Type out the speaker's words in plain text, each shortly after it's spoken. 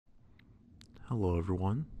Hello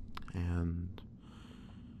everyone, and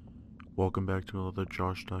welcome back to another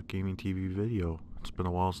Josh.Gaming TV video. It's been a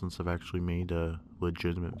while since I've actually made a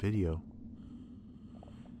legitimate video.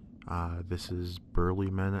 This is Burly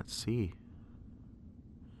Men at Sea.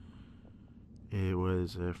 It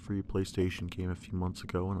was a free PlayStation game a few months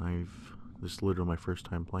ago, and this is literally my first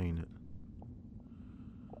time playing it.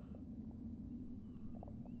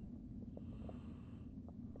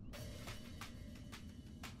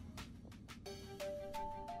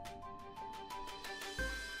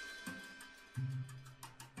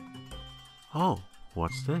 Oh,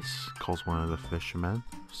 what's this? Calls one of the fishermen.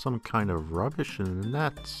 Some kind of rubbish in the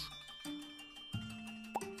nets.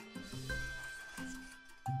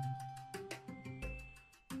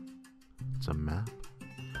 It's a map.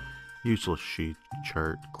 Useless sheet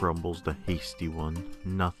chart, grumbles the hasty one.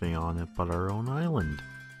 Nothing on it but our own island.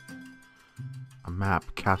 A map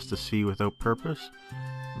cast to sea without purpose?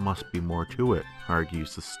 Must be more to it,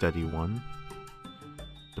 argues the steady one.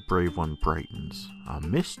 The brave one brightens. A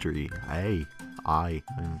mystery,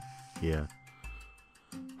 yeah.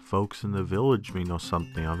 Folks in the village may know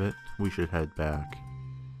something of it. We should head back.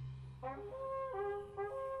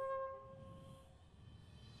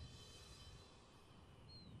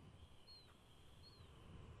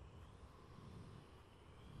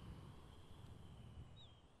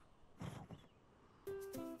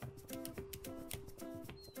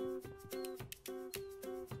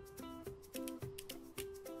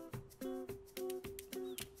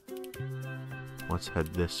 Let's head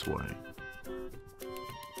this way.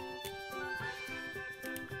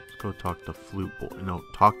 Let's go talk to Flute Boy. No,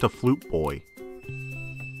 talk to Flute Boy.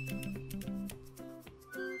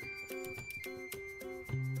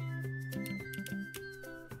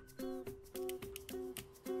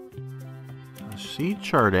 A sea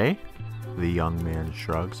chart, eh? The young man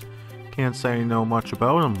shrugs. Can't say I know much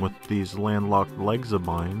about him with these landlocked legs of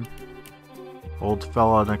mine. Old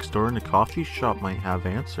fella next door in the coffee shop might have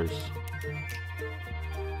answers.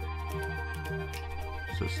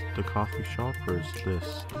 Is this the coffee shop, or is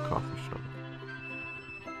this the coffee shop?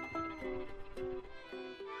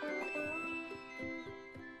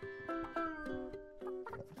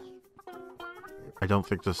 I don't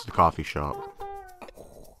think this is the coffee shop.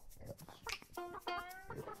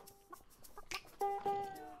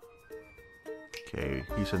 Okay,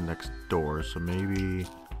 he said next door, so maybe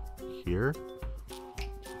here?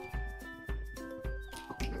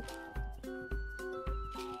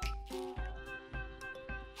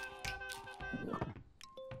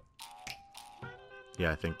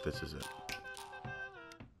 Yeah, I think this is it.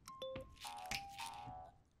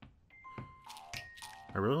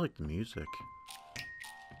 I really like the music.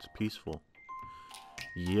 It's peaceful.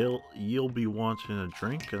 You'll be wanting a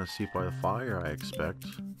drink and a seat by the fire, I expect.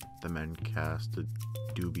 The men cast a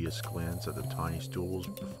dubious glance at the tiny stools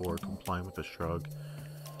before complying with a shrug.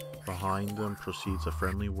 Behind them proceeds a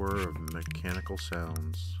friendly whir of mechanical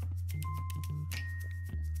sounds.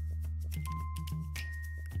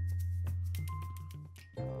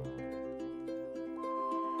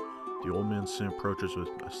 The old man soon approaches with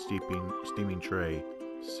a steaming tray.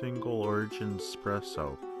 Single origin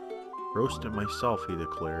espresso. Roast it myself, he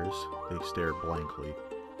declares. They stare blankly.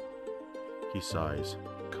 He sighs.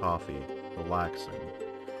 Coffee. Relaxing.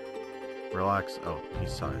 He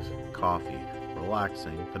sighs. Coffee.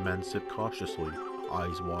 Relaxing. The men sip cautiously.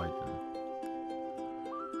 Eyes widen.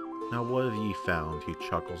 Now what have ye found? He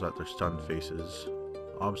chuckles at their stunned faces.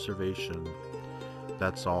 Observation.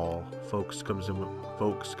 That's all. Folks come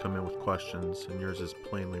in with questions, and yours is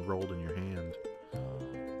plainly rolled in your hand.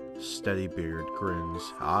 Steadybeard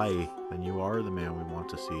grins. Aye, then you are the man we want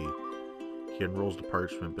to see. He unrolls the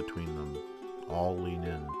parchment between them. All lean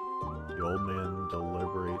in. The old man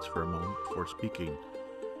deliberates for a moment before speaking.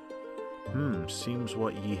 Seems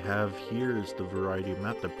what ye have here is the variety of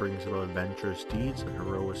map that brings about adventurous deeds and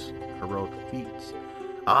heroic feats.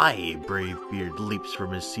 Aye, Brave Beard leaps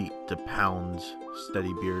from his seat to pound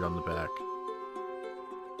Steadybeard on the back.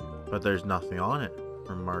 But there's nothing on it,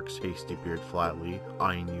 remarks Hastybeard flatly,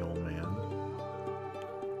 eyeing the old man.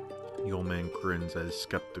 The old man grins at his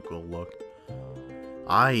skeptical look.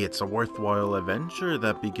 Aye, it's a worthwhile adventure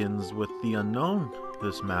that begins with the unknown.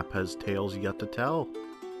 This map has tales yet to tell.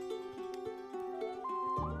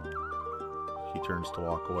 He turns to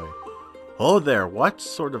walk away. Oh there, what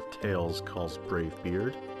sort of tales? Calls Brave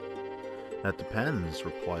Beard. That depends,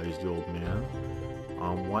 replies the old man.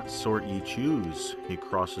 On what sort ye choose. He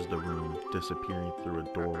crosses the room, disappearing through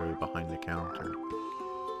a doorway behind the counter.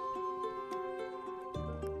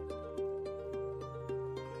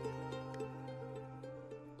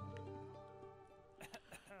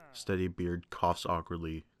 Steadybeard coughs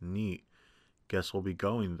awkwardly. Neat. Guess we'll be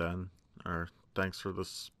going then. Or, thanks for the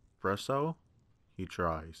espresso? He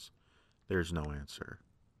tries. There's no answer.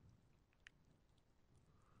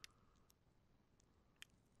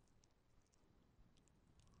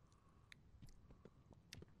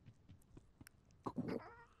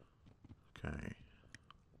 Okay.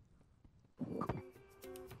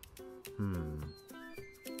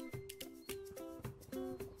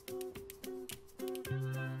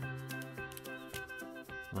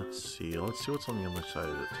 Let's see what's on the other side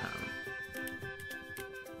of the town.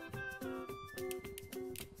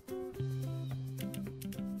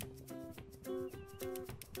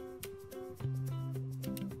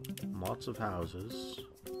 Lots of houses.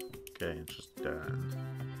 Okay, it's just dead.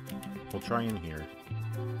 We'll try in here.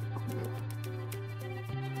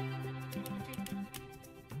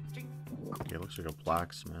 Okay, looks like a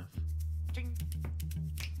blacksmith.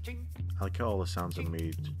 I like how all the sounds are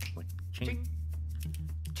made like ching,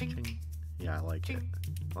 ching. Yeah, I like it.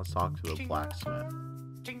 Let's talk to the blacksmith.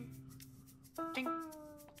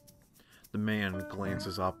 The man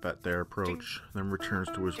glances up at their approach, then returns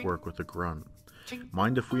to his work with a grunt.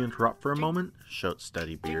 Mind if we interrupt for a moment? Shouts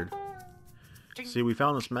Steadybeard. See, we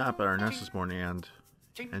found this map at our nest this morning,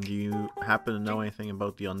 and do you happen to know anything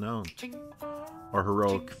about the unknown? Or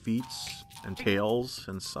heroic feats and tales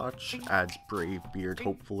and such? Adds Bravebeard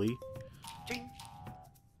hopefully.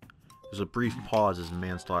 There's a brief pause as the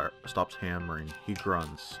man stops hammering. He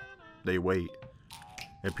grunts. They wait.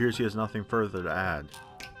 It appears he has nothing further to add.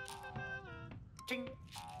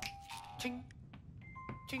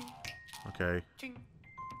 Okay.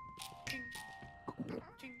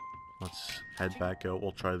 Let's head back out.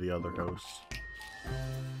 We'll try the other house.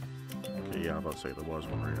 Okay, yeah, I'm about to say there was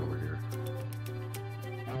one right over here.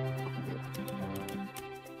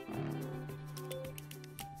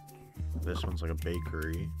 This one's like a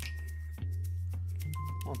bakery.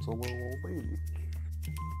 Oh, it's a little old lady.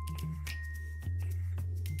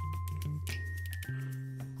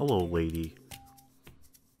 Hello, lady.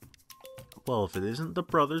 Well, if it isn't the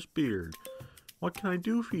brother's beard, what can I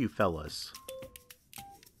do for you fellas?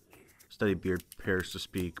 Steadybeard prepares to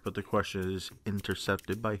speak, but the question is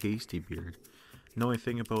intercepted by Hastybeard. Know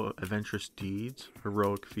anything about adventurous deeds,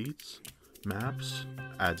 heroic feats, maps?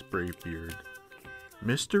 Adds Bravebeard.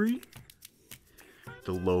 Mystery?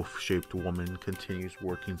 The loaf-shaped woman continues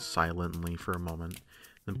working silently for a moment,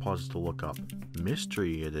 then pauses to look up.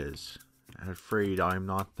 Mystery it is. I'm afraid I'm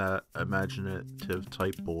not that imaginative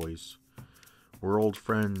type, boys. We're old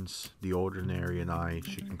friends, the ordinary and I,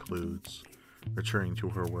 she concludes, returning to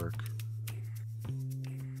her work.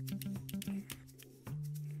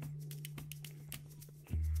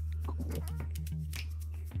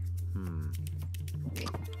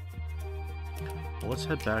 Well, let's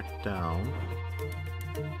head back down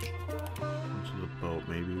onto the boat.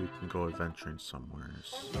 Maybe we can go adventuring somewhere.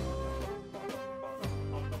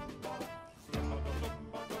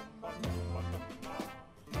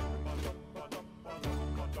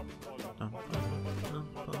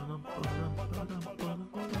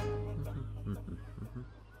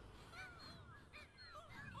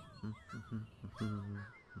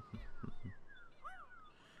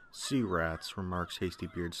 Sea rats, remarks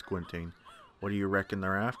Hastybeard, squinting. What do you reckon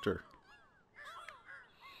they're after?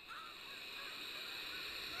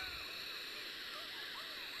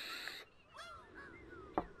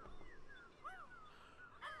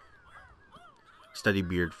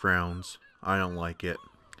 Steadybeard frowns. I don't like it.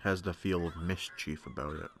 Has the feel of mischief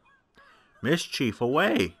about it. Mischief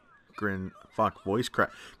away! Grin. Fuck, voice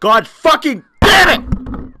crack. God fucking damn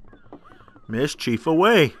it! Mischief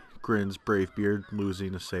away! Grins Bravebeard,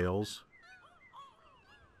 losing the sails.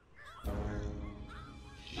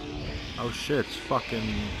 Oh shit, it's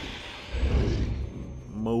fucking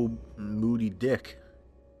Moody Dick.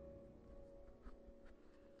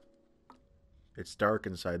 It's dark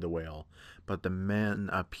inside the whale, but the men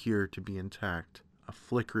appear to be intact. A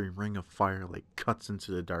flickering ring of firelight cuts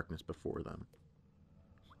into the darkness before them.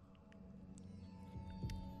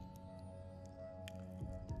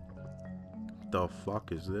 The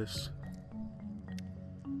fuck is this?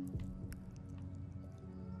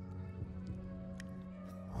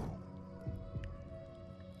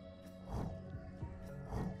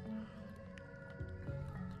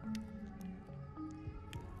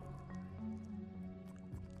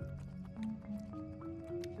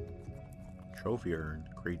 Trophy urn,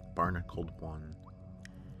 great barnacled one.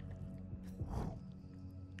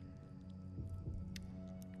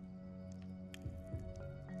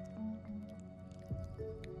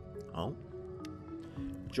 Oh?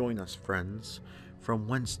 Join us, friends. From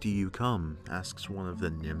whence do you come? Asks one of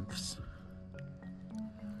the nymphs.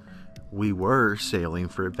 We were sailing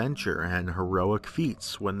for adventure and heroic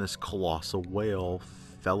feats when this colossal whale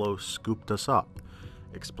fellow scooped us up,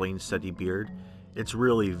 explained Steadybeard. It's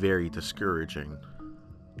really very discouraging.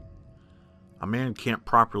 A man can't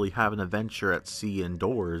properly have an adventure at sea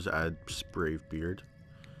indoors, adds Bravebeard.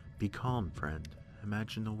 Be calm, friend.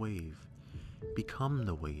 Imagine the wave. Become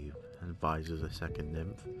the wave, advises a second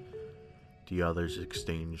nymph. The others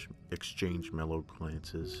exchange mellow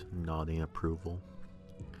glances, nodding approval.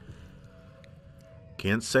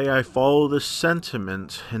 Can't say I follow the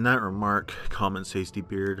sentiment in that remark, comments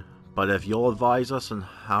Hastybeard, but if you'll advise us on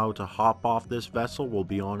how to hop off this vessel, we'll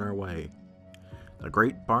be on our way. The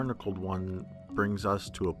great barnacled one brings us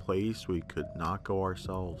to a place we could not go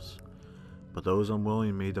ourselves, but those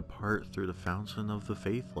unwilling may depart through the fountain of the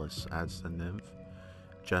faithless, adds the nymph,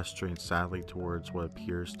 gesturing sadly towards what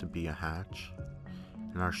appears to be a hatch.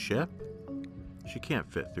 And our ship? She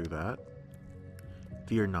can't fit through that.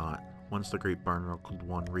 Fear not. Once the great barnacled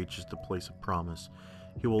one reaches the place of promise,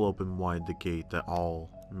 he will open wide the gate that all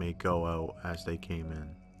may go out as they came in.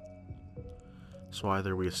 So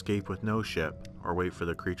either we escape with no ship, or wait for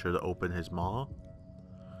the creature to open his maw?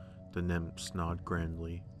 The nymphs nod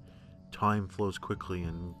grandly. Time flows quickly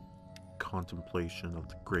in contemplation of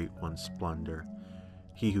the Great One's splendor.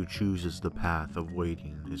 He who chooses the path of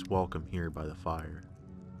waiting is welcome here by the fire.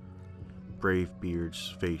 Bravebeard's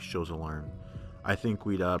face shows alarm. I think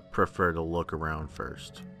we'd prefer to look around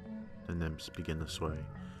first. The nymphs begin to sway.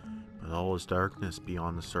 But all is darkness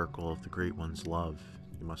beyond the circle of the Great One's love.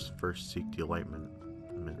 You must first seek the enlightenment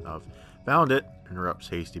of... Found it! Interrupts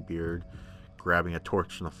Hastybeard, grabbing a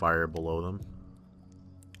torch from the fire below them.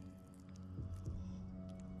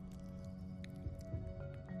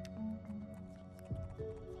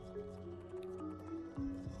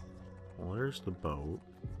 Well, there's the boat.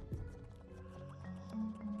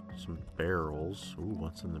 Some barrels. Ooh,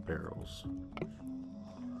 what's in the barrels?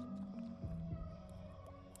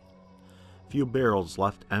 Few barrels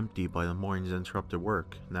left empty by the morning's interrupted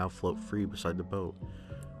work now float free beside the boat.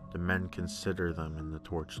 The men consider them in the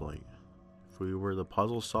torchlight. If we were the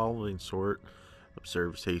puzzle-solving sort,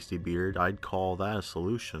 observes Hastybeard, I'd call that a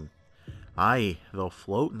solution. Aye, they'll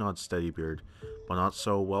float, nods Steadybeard, but not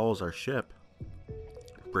so well as our ship.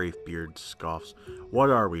 Bravebeard scoffs.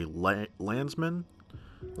 What are we, landsmen?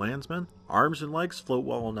 Landsmen? Arms and legs float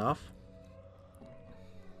well enough.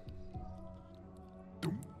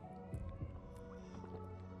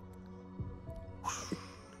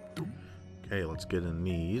 Okay, let's get in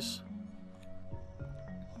these.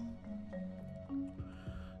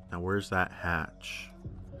 Now, where's that hatch?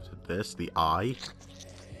 Is it this? The eye?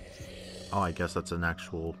 Oh, I guess that's an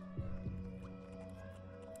actual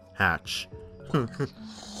hatch. Well,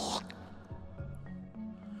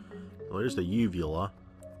 there's the uvula.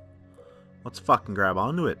 Let's fucking grab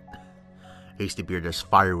onto it. Hastybeard is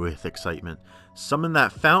fired with excitement. Summon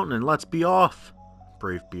that fountain and let's be off.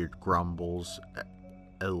 Bravebeard grumbles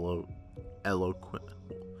eloquent.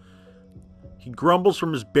 He grumbles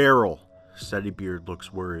from his barrel. Steadybeard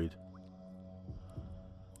looks worried.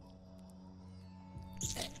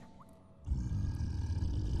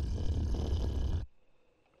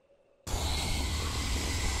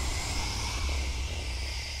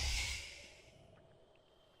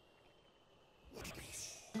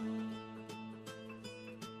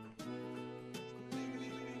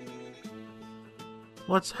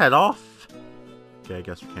 Let's head off. Okay, I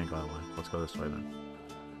guess we can't go that way. Let's go this way then.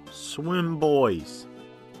 Swim, boys.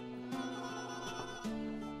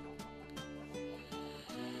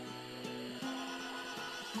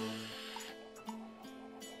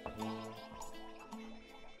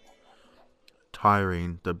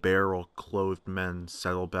 Tiring, the barrel-clothed men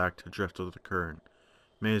settle back to drift with the current.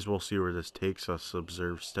 May as well see where this takes us,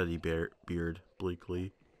 observes Steadybeard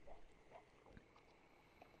bleakly.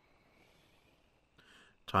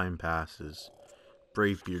 Time passes.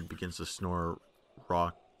 Bravebeard begins to snore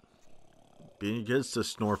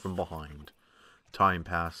from behind. Time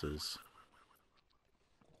passes.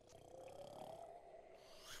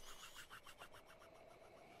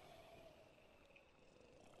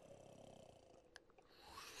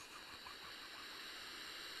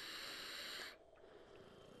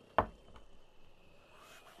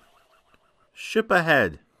 Ship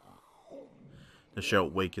ahead! The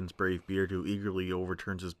shout wakens Bravebeard, who eagerly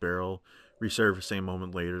overturns his barrel, resurfacing a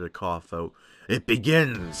moment later to cough out, "It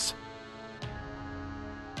begins!"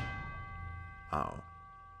 Oh.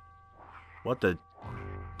 What the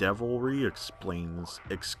devilry, exclaims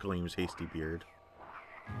Hastybeard.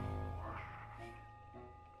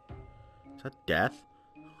 Is that death?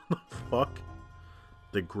 What the fuck?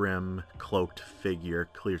 The grim, cloaked figure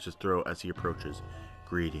clears his throat as he approaches.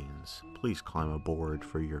 Greetings. Please climb aboard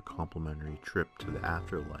for your complimentary trip to the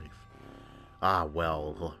afterlife. Ah,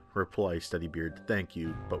 well, replies Steadybeard. Thank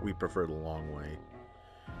you, but we prefer the long way.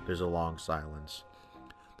 There's a long silence.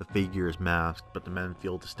 The figure is masked, but the men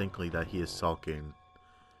feel distinctly that he is sulking.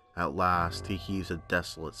 At last, he heaves a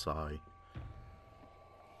desolate sigh.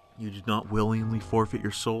 You do not willingly forfeit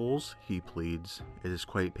your souls, he pleads. It is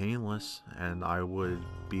quite painless, and I would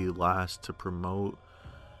be last to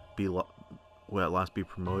at last be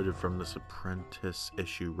promoted from this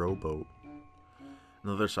apprentice-issue rowboat.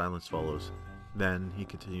 Another silence follows. Then he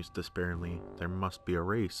continues despairingly, there must be a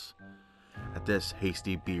race. At this,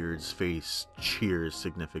 Hasty Beard's face cheers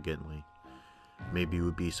significantly. Maybe you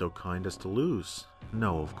would be so kind as to lose.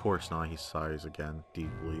 No, of course not, he sighs again,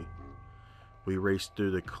 deeply. We race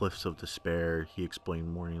through the cliffs of despair, he explains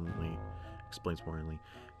mourningly.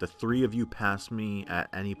 The three of you pass me at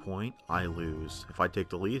any point, I lose. If I take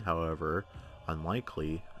the lead, however,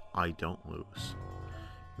 unlikely, I don't lose.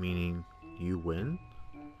 Meaning, you win?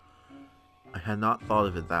 I had not thought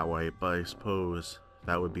of it that way, but I suppose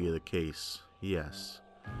that would be the case. Yes.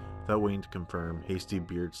 Without waiting to confirm, Hasty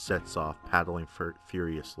Beard sets off, paddling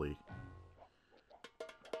furiously.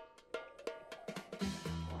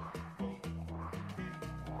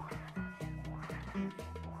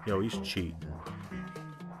 Yo, he's cheating.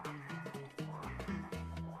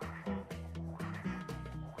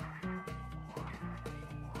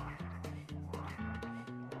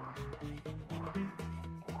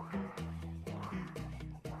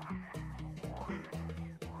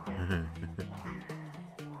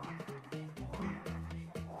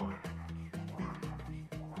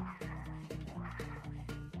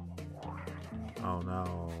 Oh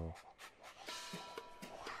no.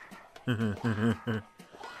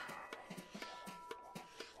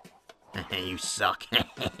 You suck.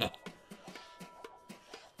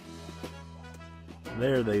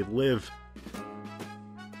 There they live.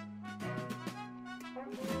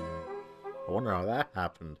 I wonder how that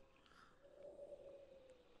happened.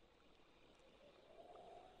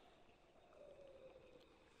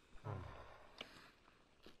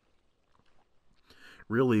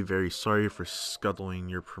 Really very sorry for scuttling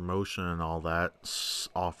your promotion and all that,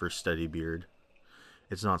 offers Steadybeard.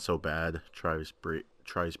 It's not so bad, tries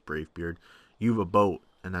Bravebeard. You've a boat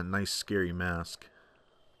and that nice scary mask.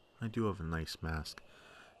 I do have a nice mask,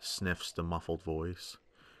 sniffs the muffled voice.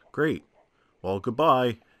 Great. Well,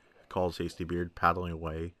 goodbye, calls Hastybeard, paddling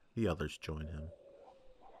away. The others join him.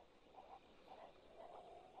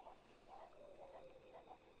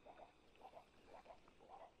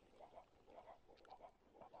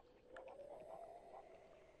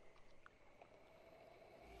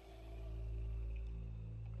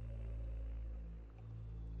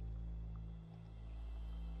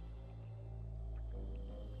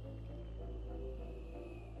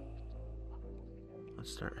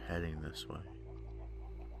 Let's start heading this way.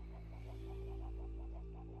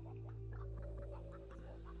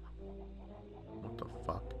 What the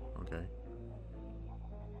fuck? Okay.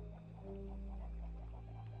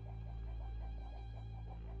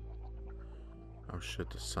 Oh shit,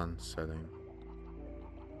 the sun's setting.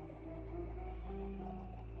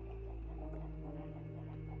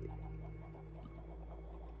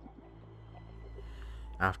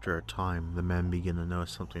 After a time, the men begin to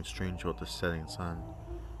notice something strange about the setting sun.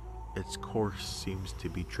 Its course seems to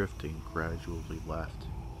be drifting gradually left.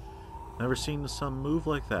 Never seen the sun move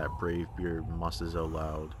like that, Bravebeard musses out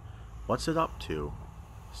loud. What's it up to?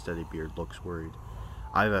 Steadybeard looks worried.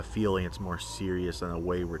 I have a feeling it's more serious than a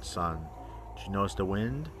wayward sun. Did you notice the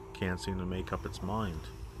wind? Can't seem to make up its mind.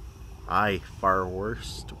 Aye, far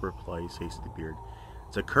worse, replies Hastybeard.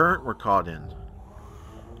 It's a current we're caught in.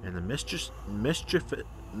 And the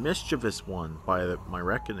mischievous one, by my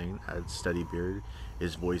reckoning, adds Steadybeard,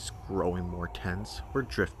 his voice growing more tense. We're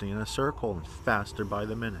drifting in a circle and faster by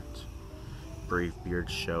the minute. Bravebeard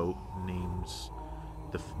shout names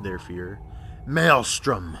their fear.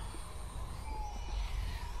 Maelstrom!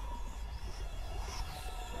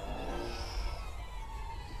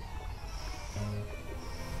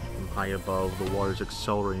 From high above, the water's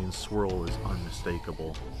accelerating swirl is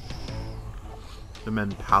unmistakable. The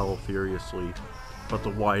men paddle furiously, but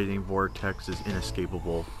the widening vortex is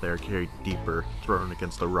inescapable. They are carried deeper, thrown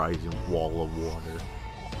against the rising wall of water.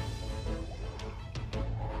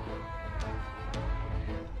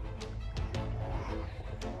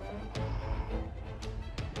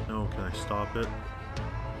 No, can I stop it?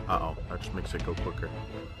 Uh-oh, that just makes it go quicker.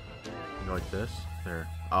 Go like this? There.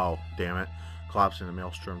 Oh, damn it. Collapsing, the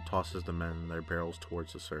maelstrom tosses the men and their barrels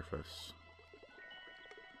towards the surface.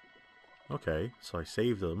 Okay, so I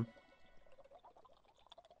saved them.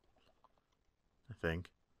 I think.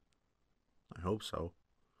 I hope so.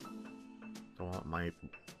 Don't want my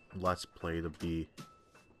Let's Play to be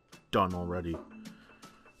done already.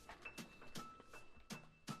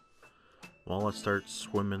 Well, let's start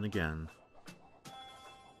swimming again.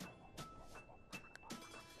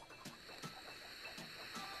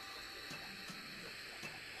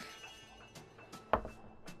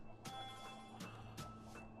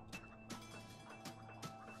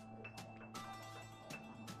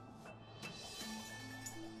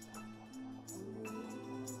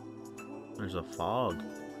 There's a fog.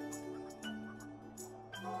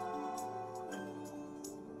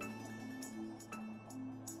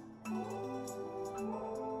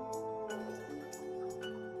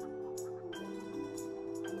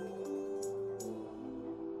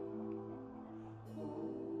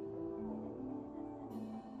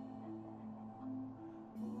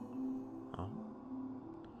 Oh.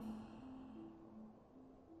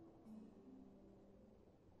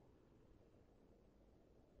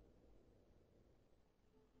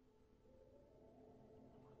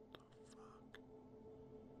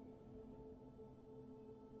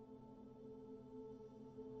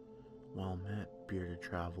 Well met, bearded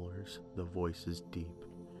travelers. The voice is deep,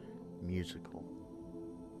 musical.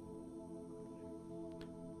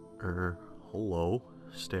 Hello,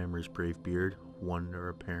 stammers Bravebeard, wonder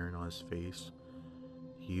apparent on his face.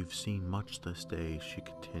 You've seen much this day, she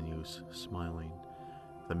continues, smiling.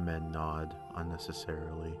 The men nod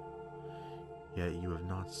unnecessarily. Yet you have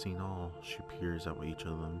not seen all, she peers at each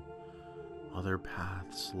of them. Other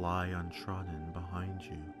paths lie untrodden behind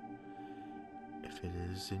you. If it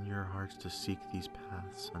is in your hearts to seek these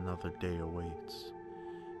paths, another day awaits.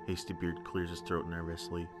 Hastybeard clears his throat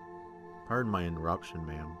nervously. Pardon my interruption,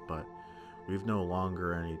 ma'am, but we've no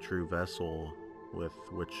longer any true vessel with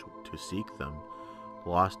which to seek them.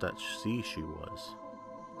 Lost at sea she was.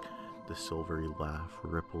 The silvery laugh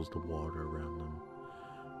ripples the water around them.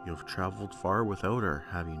 You have traveled far without her,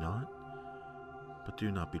 have you not? But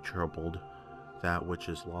do not be troubled. That which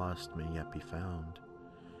is lost may yet be found.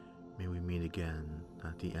 May we meet again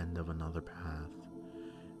at the end of another path.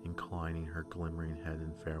 Inclining her glimmering head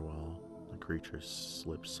in farewell, the creature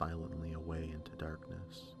slips silently away into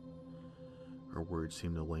darkness. Her words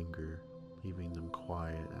seem to linger, leaving them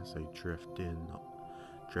quiet as they drift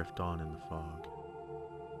on in the fog.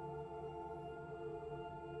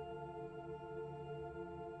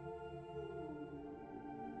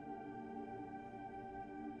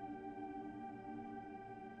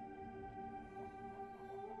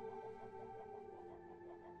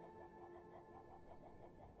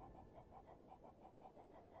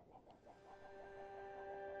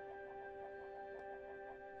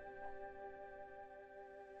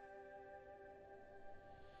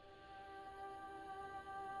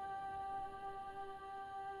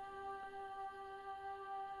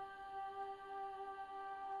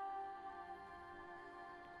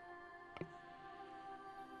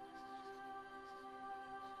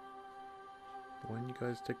 Why didn't you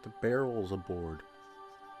guys take the barrels aboard?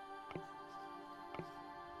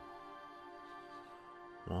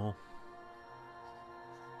 Well,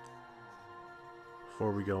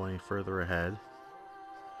 before we go any further ahead,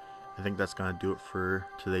 I think that's going to do it for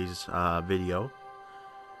today's video.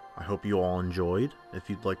 I hope you all enjoyed. If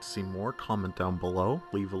you'd like to see more, comment down below.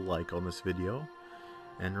 Leave a like on this video.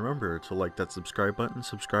 And remember to like that subscribe button.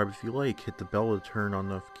 Subscribe if you like. Hit the bell to turn on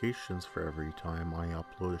notifications for every time I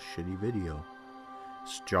upload a shitty video.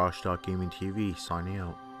 It's Josh.GamingTV signing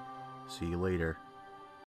out. See you later.